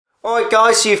Alright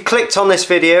guys, so you've clicked on this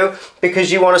video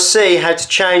because you want to see how to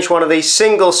change one of these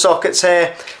single sockets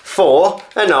here for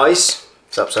a nice,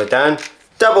 it's upside down,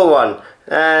 double one.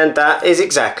 And that is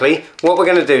exactly what we're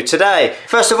going to do today.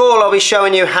 First of all, I'll be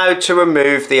showing you how to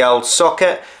remove the old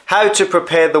socket, how to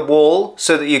prepare the wall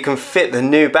so that you can fit the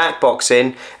new back box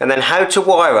in, and then how to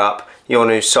wire up your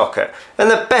new socket. And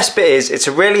the best bit is, it's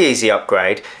a really easy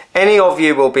upgrade. Any of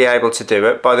you will be able to do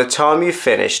it by the time you've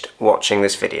finished watching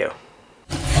this video.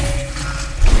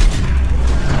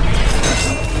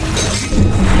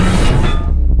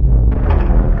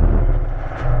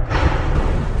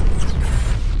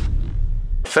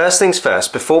 First things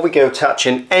first, before we go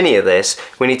touching any of this,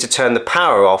 we need to turn the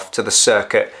power off to the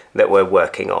circuit that we're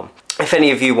working on. If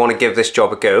any of you want to give this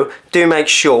job a go, do make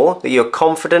sure that you're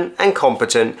confident and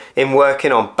competent in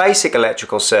working on basic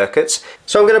electrical circuits.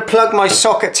 So I'm going to plug my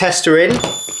socket tester in,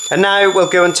 and now we'll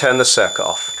go and turn the circuit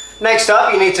off. Next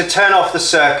up, you need to turn off the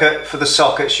circuit for the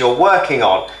sockets you're working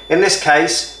on. In this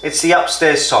case, it's the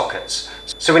upstairs sockets.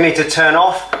 So we need to turn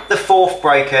off the fourth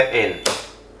breaker in.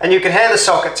 And you can hear the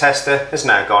socket tester has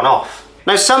now gone off.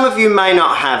 Now some of you may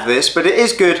not have this, but it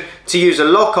is good to use a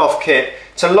lock-off kit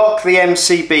to lock the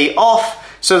MCB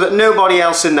off so that nobody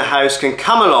else in the house can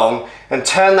come along and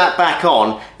turn that back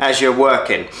on as you're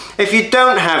working. If you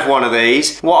don't have one of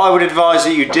these, what I would advise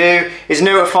that you do is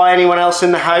notify anyone else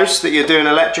in the house that you're doing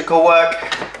electrical work,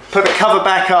 put the cover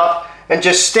back up and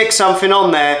just stick something on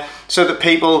there so that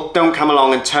people don't come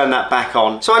along and turn that back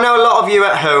on. So I know a lot of you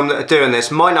at home that are doing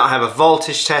this might not have a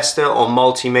voltage tester or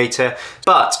multimeter,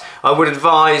 but I would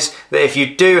advise that if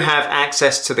you do have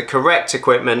access to the correct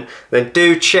equipment, then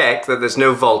do check that there's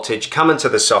no voltage coming to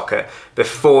the socket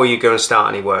before you go and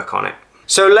start any work on it.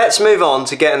 So let's move on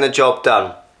to getting the job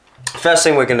done. First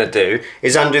thing we're going to do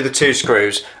is undo the two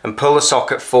screws and pull the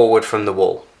socket forward from the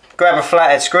wall. Grab a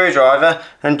flathead screwdriver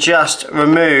and just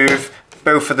remove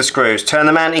both of the screws. Turn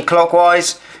them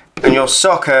anti-clockwise and your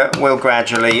socket will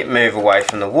gradually move away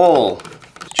from the wall.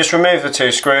 Just remove the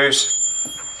two screws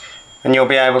and you'll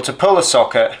be able to pull the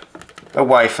socket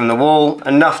away from the wall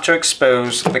enough to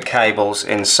expose the cables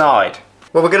inside.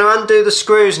 Well, we're going to undo the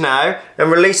screws now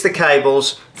and release the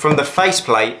cables from the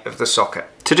faceplate of the socket.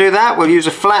 To do that, we'll use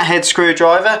a flathead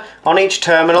screwdriver on each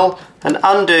terminal and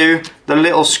undo the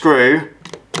little screw,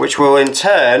 which will in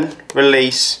turn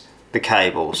release the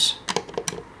cables.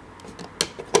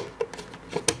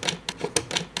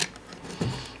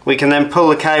 We can then pull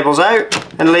the cables out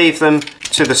and leave them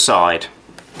to the side.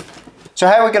 So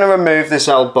how are we going to remove this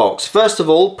old box? First of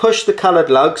all, push the coloured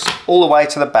lugs all the way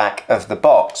to the back of the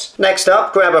box. Next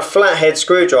up, grab a flathead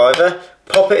screwdriver,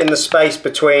 pop it in the space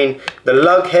between the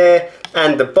lug here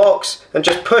and the box and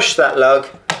just push that lug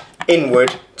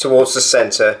inward towards the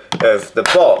centre of the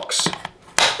box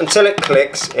until it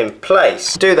clicks in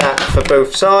place. Do that for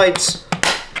both sides.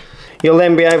 You'll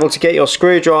then be able to get your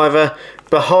screwdriver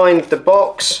behind the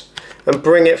box and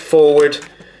bring it forward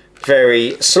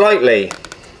very slightly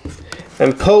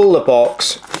and pull the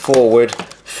box forward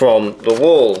from the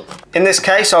wall. In this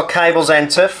case, our cables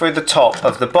enter through the top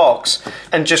of the box,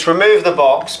 and just remove the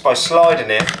box by sliding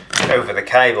it over the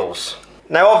cables.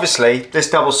 Now obviously this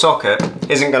double socket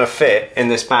isn't going to fit in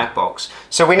this back box,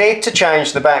 so we need to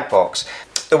change the back box.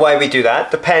 The way we do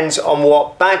that depends on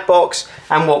what back box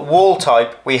and what wall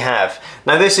type we have.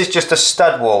 Now this is just a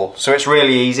stud wall, so it's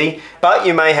really easy, but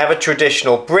you may have a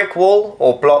traditional brick wall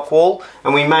or block wall,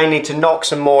 and we may need to knock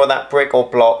some more of that brick or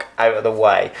block out of the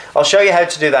way. I'll show you how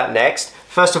to do that next.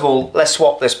 First of all, let's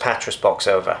swap this Patras box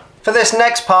over. For this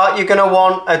next part, you're going to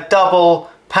want a double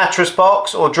Patras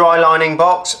box or dry lining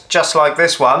box, just like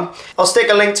this one. I'll stick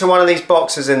a link to one of these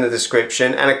boxes in the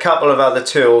description and a couple of other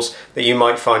tools that you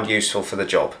might find useful for the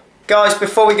job. Guys,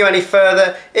 before we go any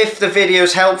further, if the video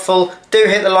is helpful, do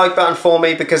hit the like button for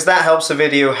me because that helps the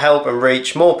video help and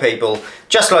reach more people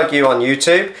just like you on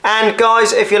YouTube. And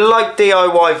guys, if you like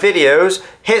DIY videos,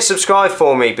 hit subscribe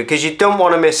for me because you don't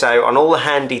want to miss out on all the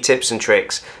handy tips and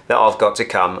tricks that I've got to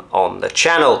come on the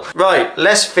channel. Right,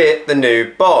 let's fit the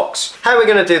new box. How are we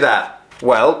going to do that?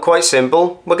 Well, quite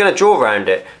simple. We're going to draw around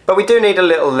it, but we do need a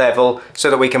little level so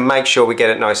that we can make sure we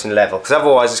get it nice and level, because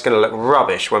otherwise it's going to look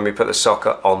rubbish when we put the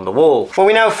socket on the wall. Well,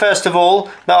 we know first of all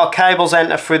that our cables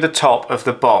enter through the top of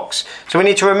the box, so we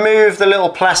need to remove the little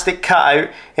plastic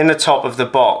cutout in the top of the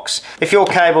box. If your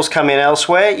cables come in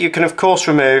elsewhere, you can of course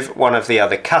remove one of the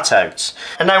other cutouts.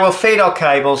 And now we'll feed our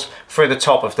cables through the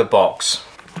top of the box.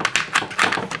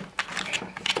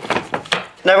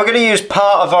 Now we're going to use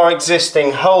part of our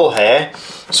existing hole here,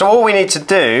 so all we need to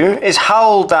do is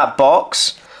hold that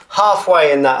box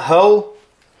halfway in that hole,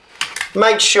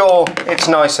 make sure it's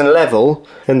nice and level,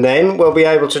 and then we'll be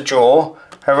able to draw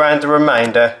around the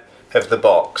remainder of the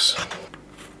box.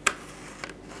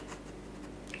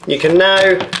 You can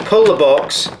now pull the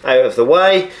box out of the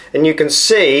way and you can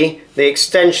see the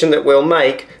extension that we'll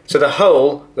make to the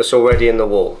hole that's already in the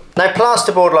wall. Now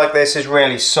plasterboard like this is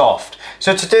really soft,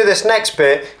 so to do this next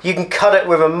bit you can cut it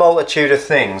with a multitude of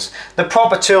things. The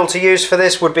proper tool to use for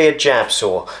this would be a jab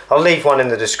saw. I'll leave one in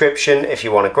the description if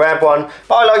you want to grab one,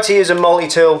 but I like to use a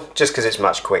multi-tool just because it's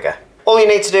much quicker. All you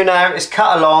need to do now is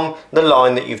cut along the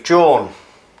line that you've drawn.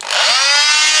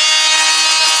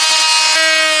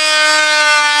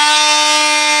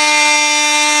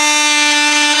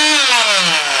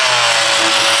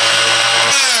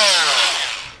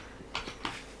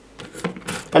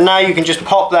 And now you can just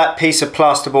pop that piece of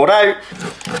plasterboard out,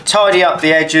 tidy up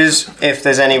the edges if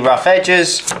there's any rough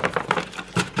edges.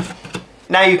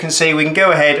 Now you can see we can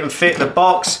go ahead and fit the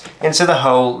box into the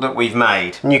hole that we've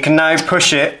made. And you can now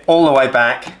push it all the way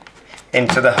back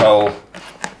into the hole.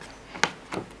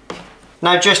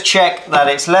 Now just check that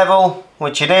it's level,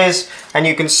 which it is, and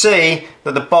you can see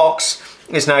that the box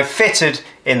is now fitted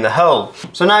in the hole.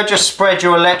 So now just spread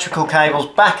your electrical cables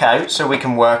back out so we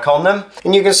can work on them.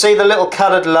 And you can see the little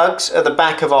coloured lugs at the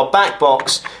back of our back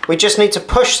box. We just need to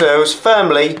push those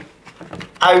firmly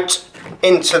out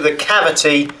into the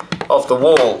cavity of the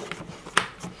wall.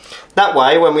 That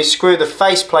way, when we screw the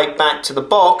faceplate back to the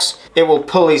box, it will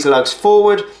pull these lugs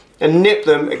forward and nip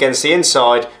them against the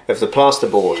inside of the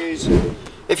plasterboard.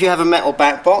 If you have a metal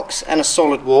back box and a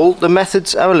solid wall, the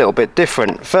methods are a little bit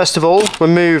different. First of all,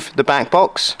 remove the back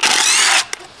box.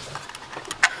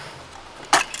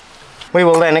 We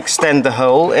will then extend the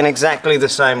hole in exactly the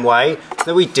same way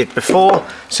that we did before,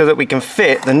 so that we can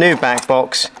fit the new back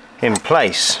box in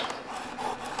place.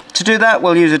 To do that,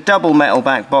 we'll use a double metal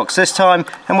back box this time,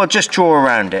 and we'll just draw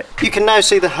around it. You can now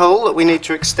see the hole that we need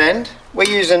to extend. We're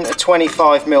using a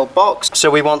 25mm box, so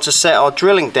we want to set our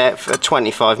drilling depth at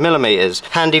 25mm.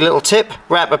 Handy little tip,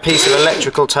 wrap a piece of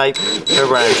electrical tape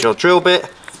around your drill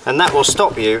bit, and that will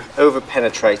stop you over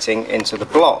penetrating into the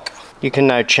block. You can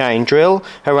now chain drill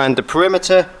around the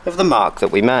perimeter of the mark that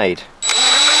we made.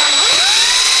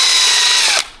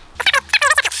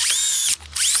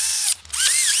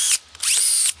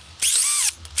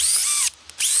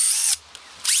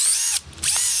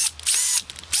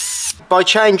 By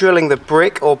chain drilling the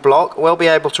brick or block, we'll be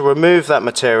able to remove that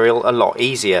material a lot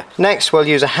easier. Next, we'll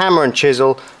use a hammer and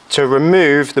chisel to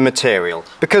remove the material.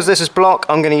 Because this is block,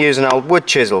 I'm going to use an old wood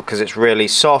chisel because it's really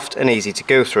soft and easy to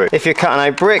go through. If you're cutting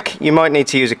out brick, you might need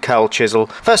to use a cowl chisel.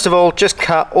 First of all, just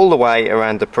cut all the way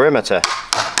around the perimeter.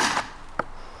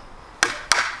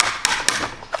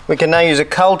 We can now use a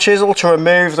cowl chisel to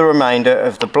remove the remainder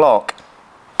of the block.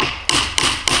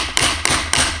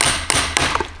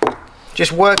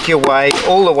 Just work your way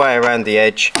all the way around the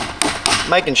edge,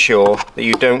 making sure that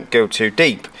you don't go too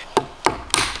deep.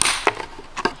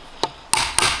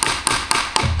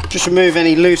 Just remove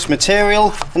any loose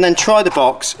material and then try the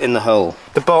box in the hole.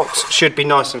 The box should be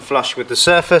nice and flush with the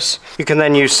surface. You can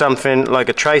then use something like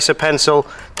a tracer pencil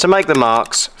to make the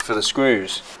marks for the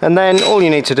screws. And then all you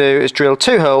need to do is drill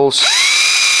 2 holes .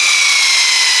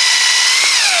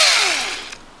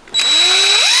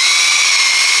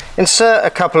 Insert a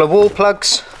couple of wall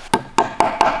plugs,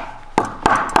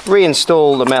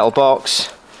 reinstall the metal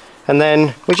box, and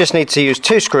then we just need to use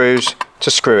 2 screws to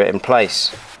screw it in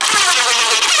place.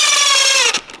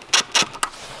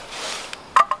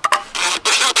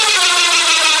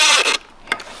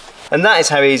 And that is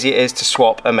how easy it is to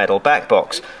swap a metal back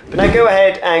box. But now go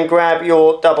ahead and grab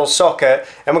your double socket,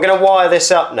 and we're going to wire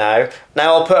this up now.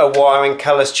 Now I'll put a wiring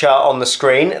colours chart on the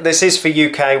screen. This is for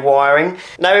UK wiring.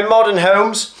 Now in modern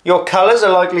homes, your colours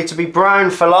are likely to be brown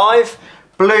for live,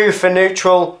 blue for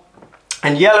neutral,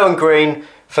 and yellow and green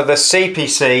for the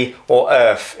CPC or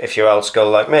earth if you're old school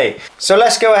like me. So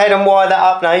let's go ahead and wire that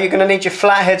up now. You're going to need your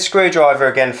flathead screwdriver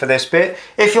again for this bit.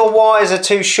 If your wires are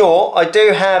too short, I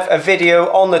do have a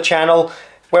video on the channel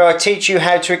where I teach you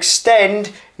how to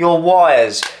extend your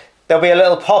wires. There'll be a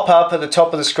little pop-up at the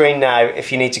top of the screen now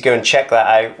if you need to go and check that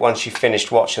out once you've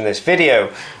finished watching this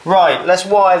video. Right, let's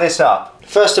wire this up.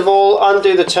 First of all,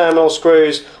 undo the terminal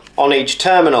screws on each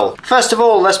terminal. First of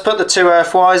all, let's put the 2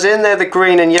 earth wires in. They're the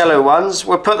green and yellow ones.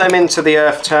 We'll put them into the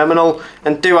earth terminal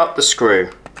and do up the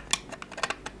screw.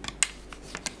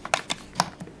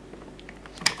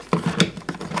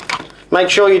 Make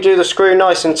sure you do the screw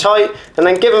nice and tight and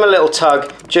then give them a little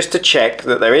tug just to check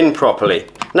that they're in properly.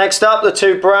 Next up, the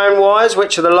 2 brown wires,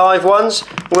 which are the live ones,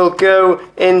 will go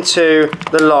into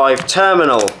the live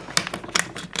terminal.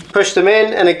 Push them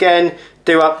in and again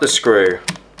do up the screw.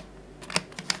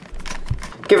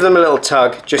 give them a little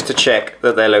tug just to check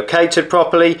that they're located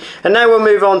properly. And now we'll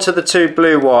move on to the two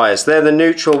blue wires. They're the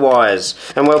neutral wires,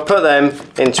 and we'll put them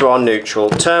into our neutral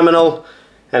terminal,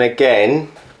 and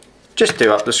again just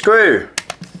do up the screw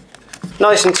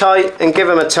nice and tight and give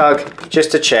them a tug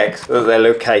just to check that they're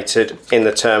located in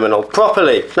the terminal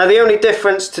properly. Now the only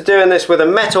difference to doing this with a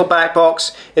metal back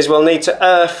box is we'll need to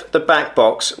earth the back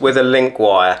box with a link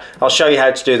wire. I'll show you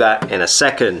how to do that in a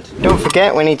second. Don't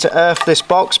forget, we need to earth this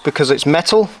box because it's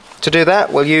metal. To do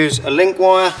that, we'll use a link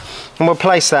wire and we'll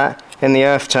place that in the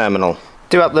earth terminal.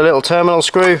 Do up the little terminal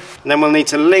screw, and then we'll need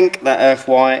to link that earth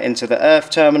wire into the earth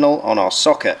terminal on our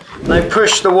socket. Now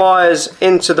push the wires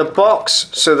into the box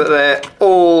so that they're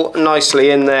all nicely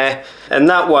in there, and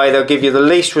that way they'll give you the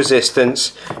least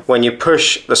resistance when you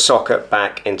push the socket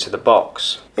back into the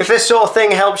box. If this sort of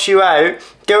thing helps you out,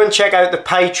 go and check out the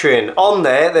Patreon. On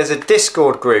there's a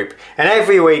Discord group, and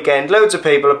every weekend loads of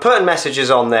people are putting messages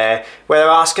on there where they're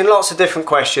asking lots of different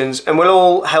questions, and we'll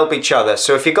all help each other.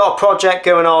 So if you've got a project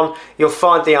going on, you'll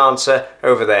find the answer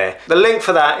over there. The link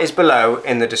for that is below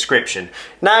in the description.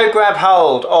 Now grab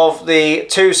hold of the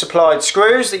two supplied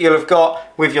screws that you'll have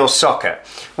got with your socket.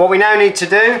 What we now need to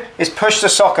do is push the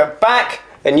socket back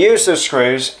and use those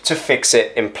screws to fix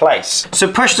it in place.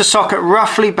 So push the socket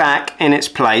roughly back in its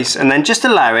place and then just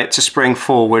allow it to spring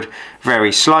forward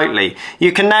very slightly.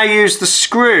 You can now use the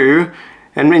screw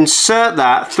and insert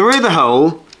that through the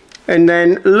hole and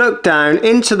then look down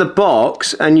into the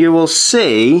box, and you will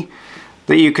see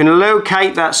that you can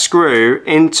locate that screw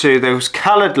into those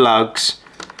coloured lugs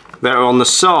that are on the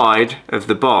side of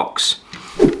the box.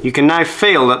 You can now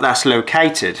feel that that's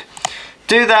located.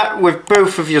 Do that with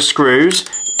both of your screws.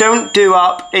 Don't do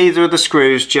up either of the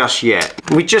screws just yet.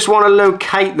 We just want to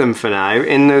locate them for now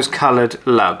in those coloured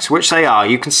lugs, which they are.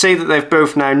 You can see that they've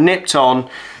both now nipped on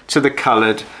to the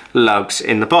coloured lugs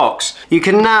in the box. You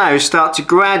can now start to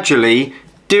gradually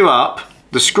do up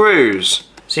the screws.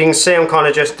 So you can see I'm kind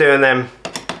of just doing them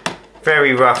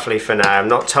very roughly for now. I'm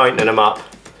not tightening them up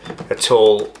at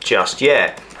all just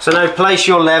yet. So now place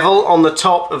your level on the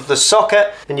top of the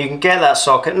socket, and you can get that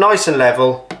socket nice and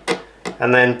level,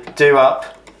 and then do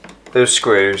up those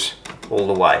screws all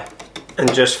the way.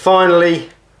 And just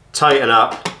finally tighten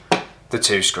up the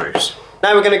two screws.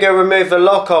 Now we're going to go remove the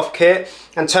lock-off kit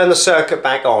and turn the circuit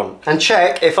back on and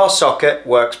check if our socket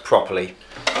works properly.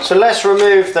 So let's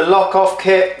remove the lock-off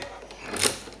kit.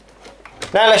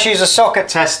 Now let's use a socket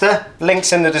tester.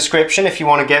 Links in the description if you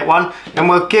want to get one, and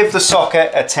we'll give the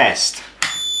socket a test.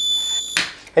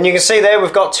 And you can see there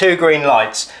we've got two green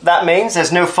lights. That means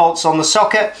there's no faults on the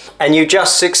socket, and you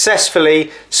just successfully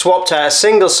swapped out a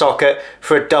single socket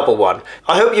for a double one.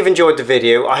 I hope you've enjoyed the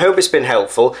video. I hope it's been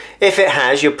helpful. If it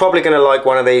has, you're probably going to like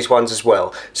one of these ones as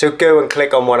well. So go and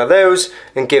click on one of those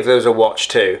and give those a watch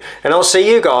too. And I'll see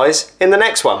you guys in the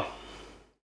next one.